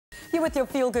You're with your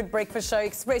Feel Good Breakfast Show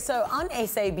Espresso on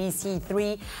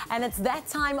SABC3, and it's that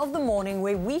time of the morning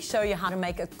where we show you how to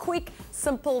make a quick,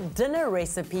 simple dinner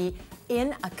recipe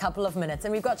in a couple of minutes.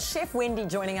 And we've got Chef Wendy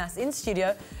joining us in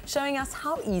studio, showing us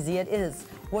how easy it is.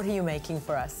 What are you making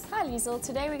for us? Hi Liesl,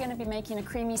 today we're going to be making a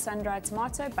creamy sun-dried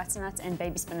tomato, butternut and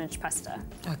baby spinach pasta.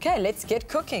 Okay, let's get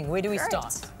cooking. Where do we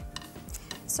start?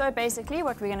 So basically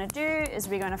what we're going to do is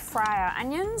we're going to fry our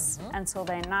onions until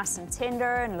they're nice and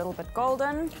tender and a little bit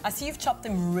golden. I see you've chopped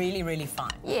them really, really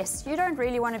fine. Yes, you don't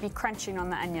really want to be crunching on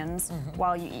the onions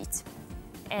while you eat.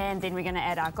 And then we're going to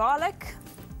add our garlic,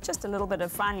 just a little bit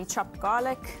of finely chopped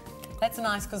garlic. That's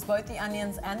nice because both the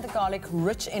onions and the garlic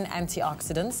rich in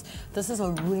antioxidants. This is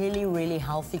a really, really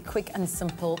healthy, quick and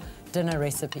simple dinner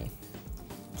recipe.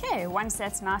 Okay, once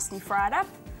that's nicely fried up,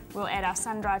 we'll add our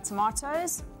sun-dried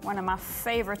tomatoes, one of my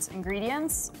favorite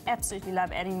ingredients. Absolutely love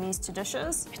adding these to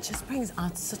dishes. It just brings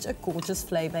out such a gorgeous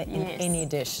flavor in any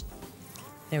dish.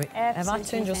 There we go. Have I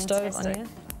turned your stove on here?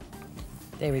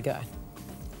 There we go.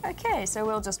 Okay, so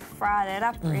we'll just fry that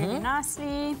up really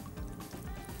nicely.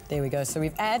 There we go. So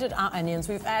we've added our onions,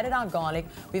 we've added our garlic,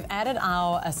 we've added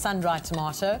our sun-dried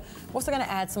tomato. We're also going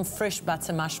to add some fresh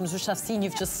butter mushrooms, which I've seen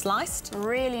you've just sliced.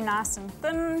 Really nice and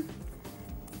thin.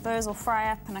 Those will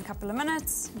fry up in a couple of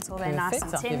minutes until they're nice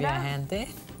and tender. I'll give you a hand there.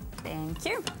 Thank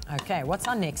you. Okay, what's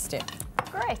our next step?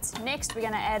 Great. Next, we're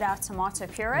going to add our tomato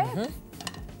puree.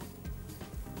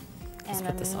 And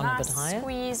put this a on a bit nice higher.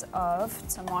 squeeze of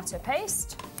tomato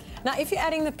paste. Now, if you're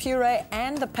adding the puree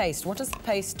and the paste, what does the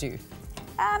paste do?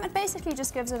 It basically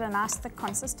just gives it a nice thick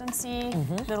consistency,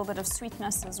 a little bit of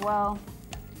sweetness as well.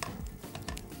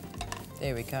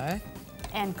 There we go.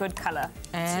 And good colour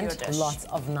to your dish. Lots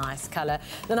of nice colour.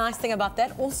 The nice thing about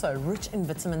that, also rich in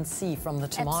vitamin C from the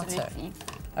tomato. Absolutely.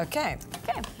 Okay.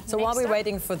 Okay. So while we're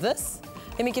waiting for this,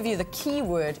 let me give you the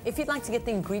keyword. If you'd like to get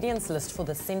the ingredients list for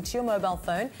this sent to your mobile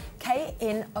phone,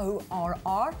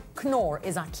 Knorr, Knorr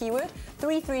is our keyword.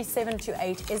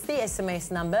 33728 is the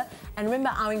SMS number. And remember,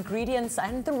 our ingredients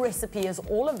and the recipe is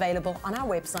all available on our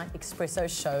website,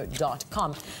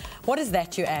 expressoshow.com. What is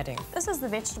that you're adding? This is the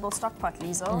vegetable stock pot,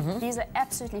 Liesl. These are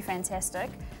absolutely fantastic.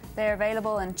 They're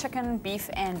available in chicken, beef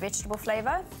and vegetable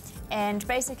flavour. And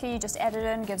basically you just add it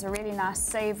in, gives a really nice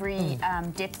savoury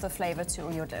depth of flavour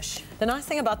to your dish. The nice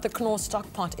thing about the Knorr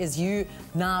stock pot is you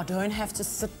now don't have to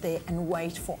sit there and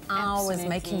wait for hours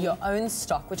making your own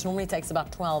stock, which normally takes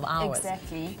about 12 hours.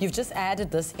 Exactly. You've just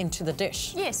added this into the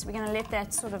dish. Yes, we're going to let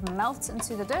that sort of melt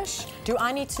into the dish. Do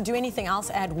I need to do anything else,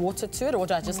 add water to it, or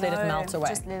do I just let it melt away?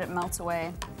 Just let it melt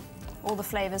away. All the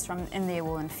flavours from in there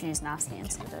will infuse nicely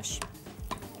into the dish.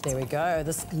 There we go.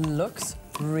 This looks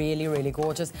really, really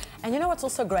gorgeous. And you know what's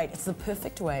also great? It's the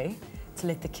perfect way to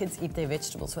let the kids eat their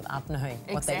vegetables without knowing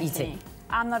what they're eating.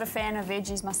 I'm not a fan of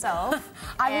veggies myself.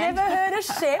 I've never heard a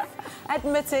chef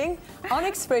admitting on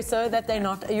Espresso that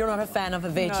you're not a fan of a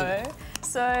veggie. No.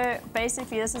 So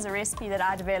basically this is a recipe that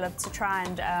I developed to try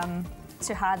and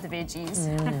to hide the veggies.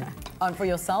 And for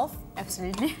yourself?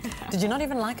 Absolutely. Did you not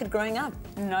even like it growing up?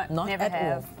 No, not never at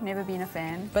have. all. Never been a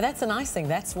fan. But that's a nice thing.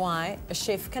 That's why a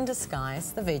chef can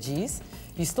disguise the veggies.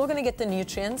 You're still going to get the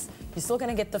nutrients, you're still going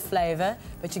to get the flavour,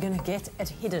 but you're going to get it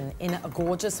hidden in a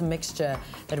gorgeous mixture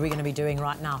that we're going to be doing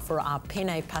right now for our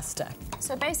penne pasta.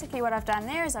 So basically what I've done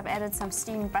there is I've added some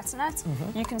steamed butternut.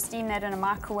 You can steam that in a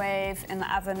microwave, in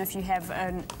the oven if you have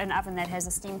an oven that has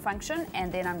a steam function.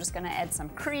 And then I'm just going to add some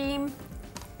cream.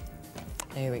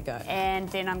 There we go. And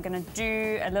then I'm going to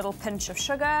do a little pinch of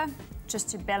sugar just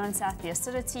to balance out the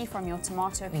acidity from your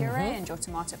tomato puree and your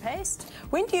tomato paste.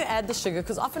 When do you add the sugar?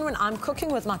 Because often when I'm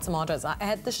cooking with my tomatoes, I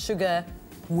add the sugar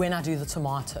when I do the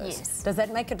tomatoes. Yes. Does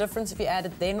that make a difference if you add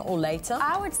it then or later?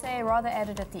 I would say rather add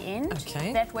it at the end.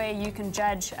 Okay. That way you can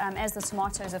judge, as the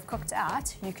tomatoes have cooked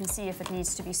out, you can see if it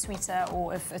needs to be sweeter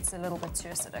or if it's a little bit too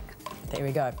acidic. There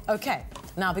we go. Okay,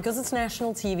 now because it's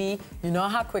national TV, you know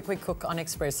how quick we cook on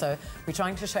Espresso. We're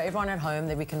trying to show everyone at home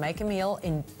that we can make a meal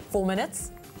in 4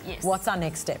 minutes. Yes. What's our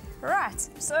next step? Right,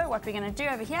 so what we're going to do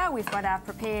over here, we've got our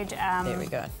prepared there we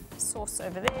go. sauce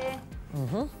over there.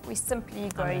 We're simply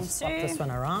going to swap this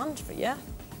one around for you.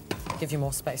 Give you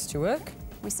more space to work.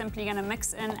 We're simply going to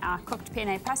mix in our cooked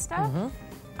penne pasta.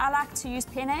 I like to use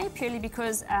penne purely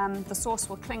because the sauce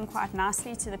will cling quite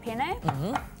nicely to the penne.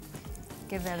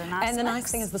 Give that a nice And the mix.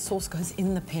 nice thing is the sauce goes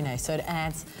in the penne, so it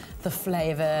adds the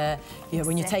flavour. You know,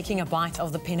 when you're taking a bite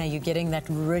of the penne, you're getting that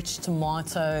rich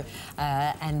tomato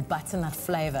and butternut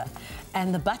flavour.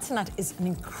 And the butternut is an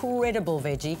incredible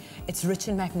veggie. It's rich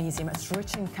in magnesium, it's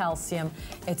rich in calcium,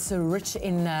 it's rich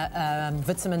in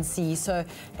vitamin C, so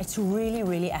it's really,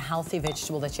 really a healthy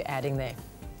vegetable that you're adding there.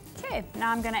 Okay,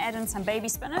 now I'm going to add in some baby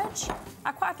spinach.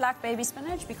 I quite like baby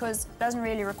spinach because it doesn't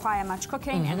really require much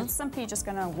cooking and it's simply just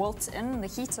going to wilt in the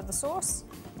heat of the sauce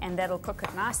and that'll cook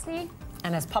it nicely.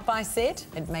 And as Popeye said,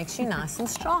 it makes you nice and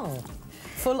strong.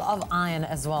 Full of iron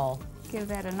as well. Give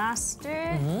that a nice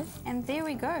stir and there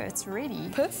we go, it's ready.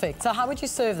 Perfect. So how would you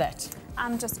serve that?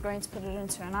 I'm just going to put it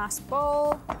into a nice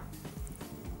bowl.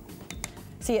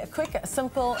 See, a quick,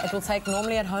 simple, it will take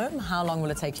normally at home. How long will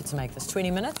it take you to make this?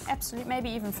 20 minutes? Absolutely, maybe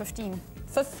even 15.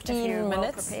 15 if you're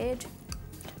minutes. Well prepared.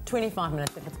 25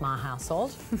 minutes if it's my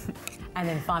household. And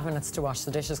then 5 minutes to wash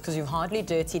the dishes because you've hardly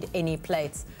dirtied any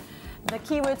plates. The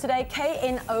keyword today,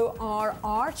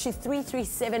 KNORR to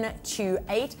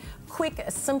 33728. Quick,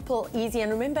 simple, easy.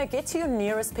 And remember, get to your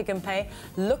nearest Pick and Pay.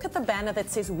 Look at the banner that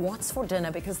says what's for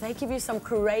dinner because they give you some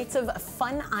creative,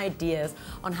 fun ideas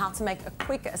on how to make a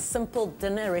quick, simple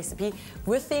dinner recipe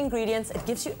with the ingredients. It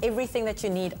gives you everything that you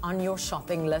need on your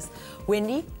shopping list.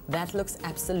 Wendy, that looks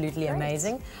absolutely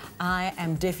amazing. I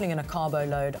am definitely going to carbo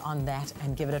load on that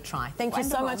and give it a try. Thank you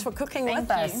so much for cooking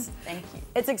with us. Thank you.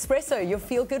 It's Espresso, your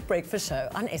feel-good breakfast show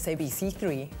on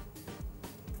SABC3.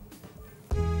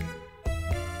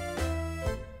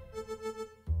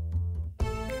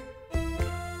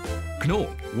 Knorr,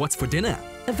 what's for dinner?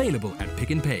 Available at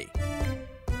Pick and Pay.